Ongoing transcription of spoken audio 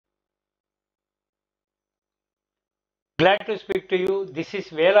Glad to speak to you. This is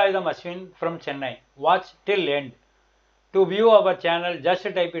VELAYUTHAM ASWIN from Chennai. Watch till end. To view our channel, just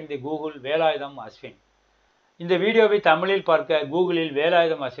type in the Google VELAYUTHAM ASWIN. இந்த வீடியோவை தமிழில் பார்க்க கூகுளில்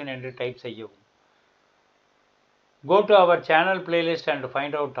வேலாயுதம் அஸ்வின் என்று type செய்யவும். Go to our channel playlist and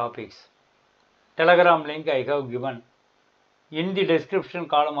find out topics. Telegram link I have given in the description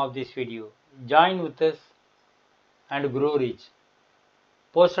column of this video. Join with us and grow rich.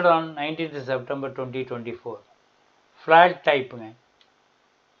 Posted on 19th September 2024. Flat type.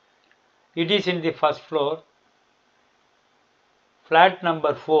 It is in the first floor. Flat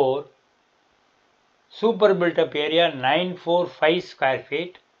number 4. Super built up area 945 square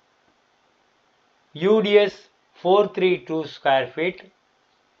feet. UDS 432 square feet.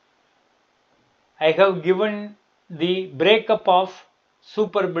 I have given the breakup of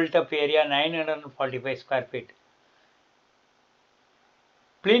super built up area 945 square feet.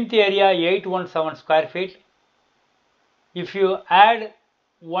 Plinth area 817 square feet. If you add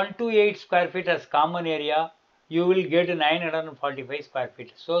 128 square feet as common area, you will get 945 square feet.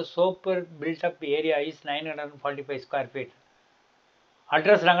 So, super built up area is 945 square feet.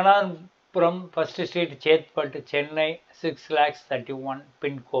 Address Ranganathapuram, 1st Street, Chetpet, Chennai, 6 lakhs 31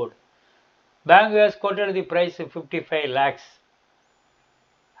 pin code. Bank has quoted the price 55 lakhs.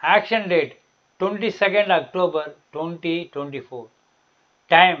 Action date 22nd October 2024.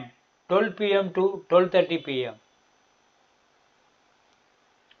 Time 12 pm to 12:30 pm.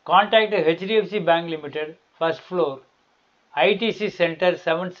 Contact HDFC Bank Limited, first floor, ITC Center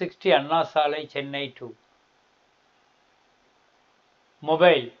 760 Anna Salai, Chennai 2.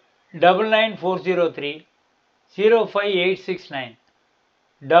 Mobile 99403 05869.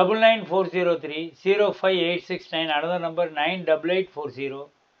 99403 05869. Another number 98840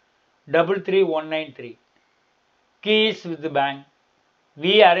 33193. Keys with the bank.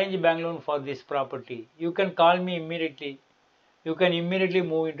 We arrange bank loan for this property. You can call me immediately. You can immediately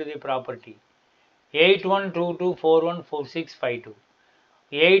move into the property. 8122414652.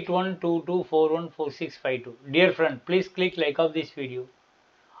 8122414652. Dear friend, please click like of this video.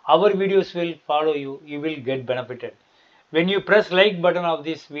 Our videos will follow you. You will get benefited. When you press like button of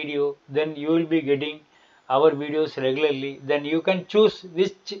this video, then you will be getting our videos regularly. Then you can choose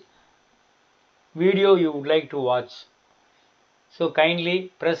which video you would like to watch. So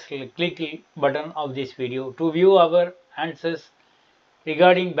kindly press click button of this video. To view our answers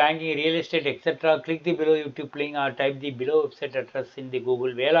regarding banking, real estate, etc., click the below YouTube link or type the below website address in the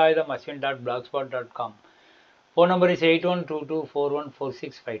Google velayuthamaswin.blogspot.com. Phone number is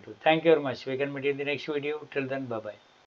 8122414652. Thank you very much. We can meet in the next video. Till then, bye bye.